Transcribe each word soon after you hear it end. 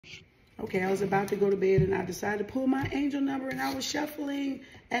Okay, I was about to go to bed and I decided to pull my angel number and I was shuffling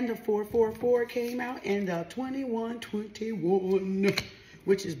and the 444 came out and the 2121,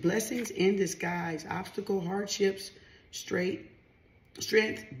 which is blessings in disguise, obstacle, hardships, strength,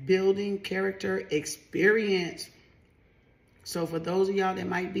 building, character, experience. So for those of y'all that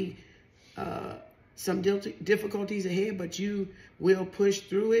might be some difficulties ahead, but you will push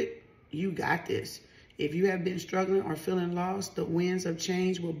through it, you got this. If you have been struggling or feeling lost, the winds of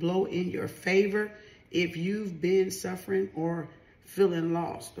change will blow in your favor. If you've been suffering or feeling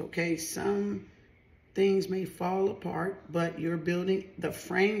lost, okay, some things may fall apart, but you're building the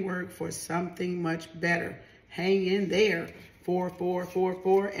framework for something much better. Hang in there.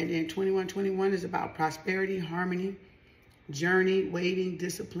 4444, and then 2121 is about prosperity, harmony, journey, waiting,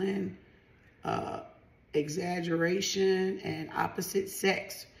 discipline, exaggeration, and opposite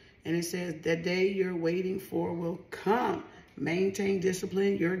sex. And it says the day you're waiting for will come. Maintain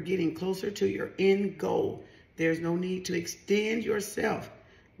discipline. You're getting closer to your end goal. There's no need to extend yourself.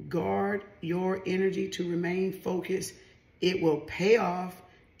 Guard your energy to remain focused. It will pay off.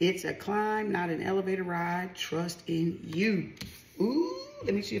 It's a climb, not an elevator ride. Trust in you. Ooh,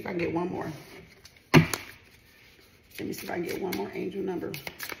 let me see if I can get one more. Let me see if I can get one more angel number.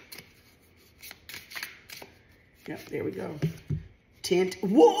 Yep, there we go. 10,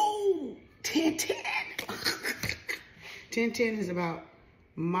 whoa, 1010. 1010 is about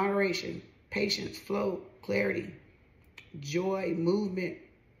moderation, patience, flow, clarity, joy, movement,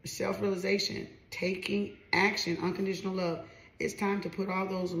 self-realization, taking action, unconditional love. It's time to put all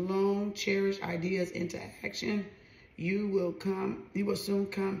those long cherished ideas into action. You will soon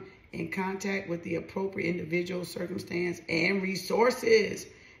come in contact with the appropriate individual, circumstance, and resources.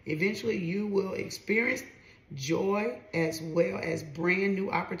 Eventually, you will experience joy as well as brand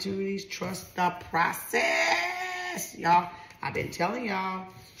new opportunities. Trust the process. Y'all, I've been telling y'all,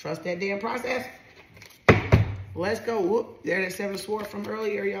 trust that damn process. Let's go. Whoop, there's that 7 of Swords from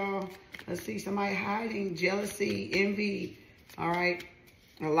earlier, y'all. Let's see, somebody hiding, jealousy, envy. All right,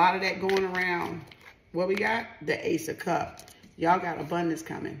 a lot of that going around. What we got? The Ace of Cups. Y'all got abundance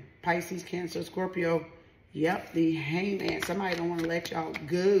coming. Pisces, Cancer, Scorpio. Yep, the Hangman. Somebody don't want to let y'all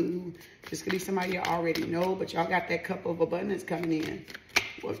go. This could be somebody you already know, but y'all got that cup of abundance coming in.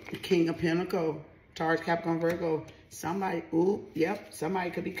 Well, the King of Pentacles, Taurus, Capricorn, Virgo. Somebody, ooh, yep, somebody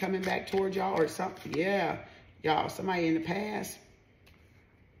could be coming back towards y'all or something. Yeah, y'all, somebody in the past.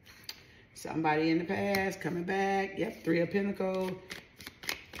 Somebody in the past coming back. Yep, 3 of Pentacles.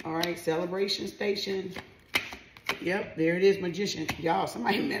 All right, celebration station. Yep, there it is, Magician. Y'all,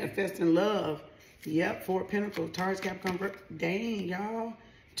 somebody manifesting love. Yep, 4 of Pentacles, Taurus, Capricorn, dang, y'all.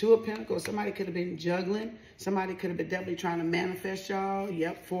 2 of Pentacles, somebody could have been juggling. Somebody could have been definitely trying to manifest y'all.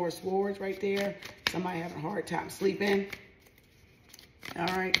 Yep, 4 of Swords right there. Somebody having a hard time sleeping. All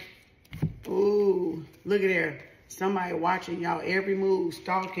right. Ooh, look at there. Somebody watching y'all every move,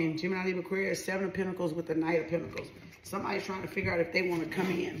 stalking. Gemini, Libra, Aquarius, 7 of Pentacles with the Knight of Pentacles. Somebody's trying to figure out if they want to come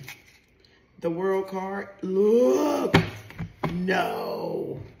in. The World card, look.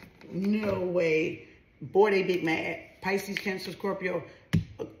 No. No way. Boy, they big mad. Pisces, Cancer, Scorpio,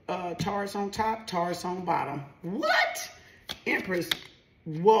 Taurus on top, Taurus on bottom. What? Empress.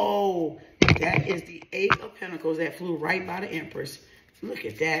 Whoa. That is the 8 of Pentacles that flew right by the Empress. Look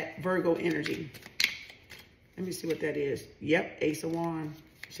at that Virgo energy. Let me see what that is. Yep, Ace of Wands.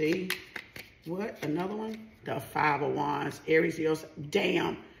 See? What? Another one? The 5 of Wands. Aries, Leo.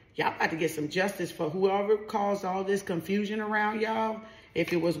 Damn. Y'all about to get some justice for whoever caused all this confusion around y'all.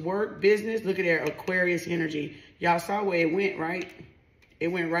 If it was work, business, look at there, Aquarius energy. Y'all saw where it went, right? It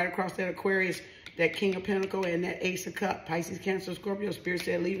went right across that Aquarius, that King of Pentacles, and that Ace of Cups. Pisces, Cancer, Scorpio. Spirit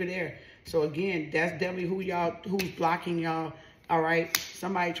said leave it there. So again, that's definitely who's blocking y'all. All right?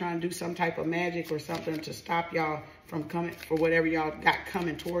 Somebody trying to do some type of magic or something to stop y'all from coming for whatever y'all got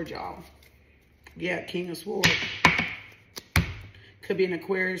coming towards y'all. Yeah, King of Swords. Could be an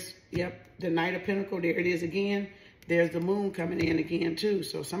Aquarius. Yep, the Knight of Pentacles. There it is again. There's the moon coming in again, too.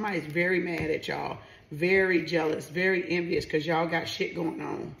 So somebody's very mad at y'all. Very jealous. Very envious because y'all got shit going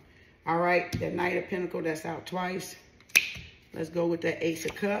on. All right. That Knight of Pentacles, that's out twice. Let's go with that Ace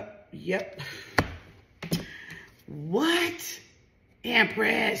of Cups. Yep. What?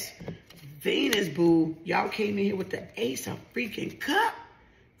 Empress. Venus, boo. Y'all came in here with the Ace of freaking Cup.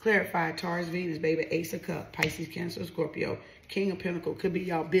 Clarify. Taurus, Venus, baby. Ace of Cups. Pisces, Cancer, Scorpio. King of Pentacles. Could be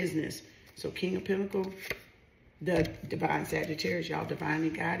y'all business. So King of Pentacles. The divine Sagittarius, y'all divinely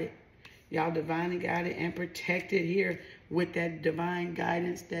guided. Y'all divinely guided and protected here with that divine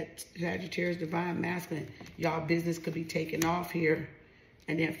guidance, that Sagittarius divine masculine. Y'all business could be taken off here.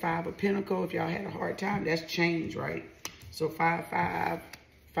 And then 5 of Pentacles, if y'all had a hard time, that's change, right? So 5, 5,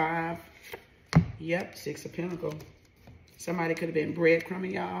 5. Yep, 6 of Pentacles. Somebody could have been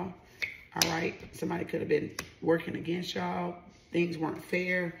breadcrumbing y'all. All right. Somebody could have been working against y'all. Things weren't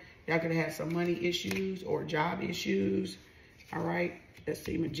fair. Y'all could have had some money issues or job issues. All right. Let's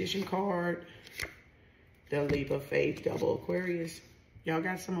see. Magician card. The Leap of Faith. Double Aquarius. Y'all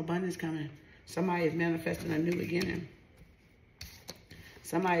got some abundance coming. Somebody is manifesting a new beginning.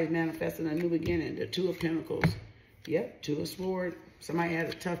 Somebody is manifesting a new beginning. The 2 of Pentacles. Yep. 2 of Swords. Somebody had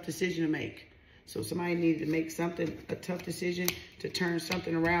a tough decision to make. So somebody needed to make a tough decision to turn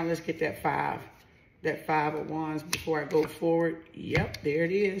something around. Let's get that 5. That 5 of Wands before I go forward. Yep, there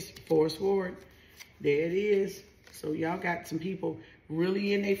it is. 4 of Swords. There it is. So y'all got some people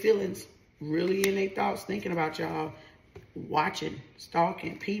really in their feelings, really in their thoughts, thinking about y'all, watching,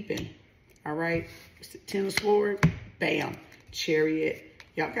 stalking, peeping. All right. 10 of Swords. Bam. Chariot.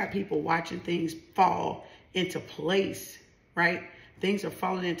 Y'all got people watching things fall into place, right? Things are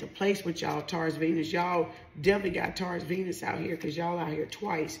falling into place with y'all, Taurus Venus. Y'all definitely got Taurus Venus out here because y'all out here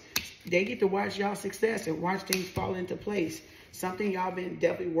twice. They get to watch y'all success and watch things fall into place. Something y'all been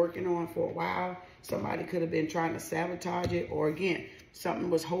definitely working on for a while. Somebody could have been trying to sabotage it. Or again,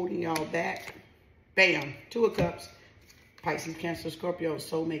 something was holding y'all back. Bam. 2 of Cups. Pisces, Cancer, Scorpio,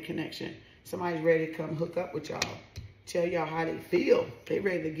 soulmate connection. Somebody's ready to come hook up with y'all. Tell y'all how they feel. They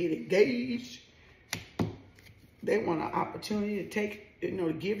ready to get engaged. They want an opportunity to take,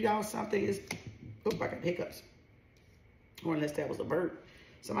 to give y'all something. I got hiccups. Or unless that was a bird.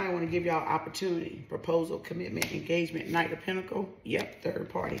 Somebody want to give y'all opportunity. Proposal, commitment, engagement, Knight of Pentacles. Yep, third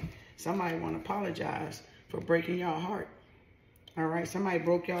party. Somebody want to apologize for breaking y'all heart. All right, somebody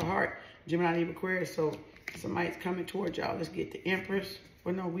broke y'all heart. Gemini, Libra, Aquarius. So somebody's coming towards y'all. Let's get the Empress.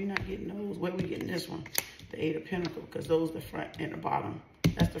 Well, no, we're not getting those. Where we getting this one? The 8 of Pentacles, because those are the front and the bottom.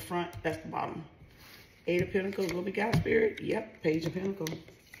 That's the front, that's the bottom. 8 of Pentacles, what we got, Spirit? Yep, Page of Pentacles.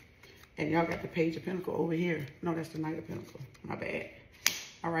 And y'all got the Page of Pentacles over here. No, that's the Knight of Pentacles. My bad.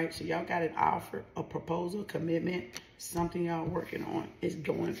 All right, so y'all got an offer, a proposal, commitment, something y'all working on. It's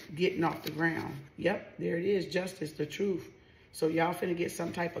getting off the ground. Yep, there it is, justice, the truth. So y'all finna get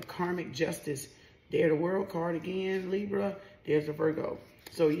some type of karmic justice. There, the World card again, Libra. There's the Virgo.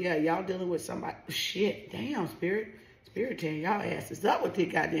 So yeah, y'all dealing with somebody. Shit, damn, Spirit. Spirit tearing y'all asses up with the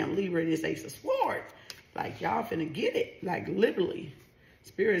goddamn Libra and this Ace of Swords. Like, y'all finna get it. Like, literally.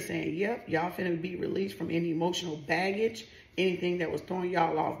 Spirit is saying, yep, y'all finna be released from any emotional baggage, anything that was throwing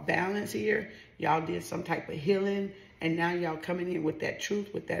y'all off balance here. Y'all did some type of healing, and now y'all coming in with that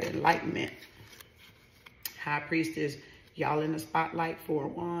truth, with that enlightenment. High Priestess, y'all in the spotlight. 4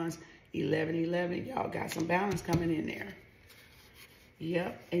 of Wands, 11-11. Y'all got some balance coming in there.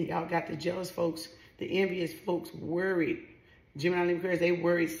 Yep, and y'all got the jealous folks, the envious folks worried. Gemini, Libra, Aquarius, they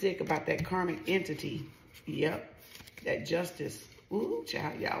worried sick about that karmic entity. Yep, that justice. Ooh,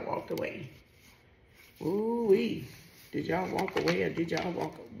 child, y'all walked away. Ooh-wee. Did y'all walk away or did y'all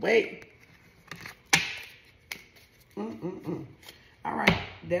walk away? All right,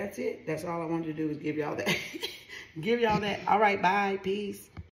 that's it. That's all I wanted to do is give y'all that. Give y'all that. All right, bye. Peace.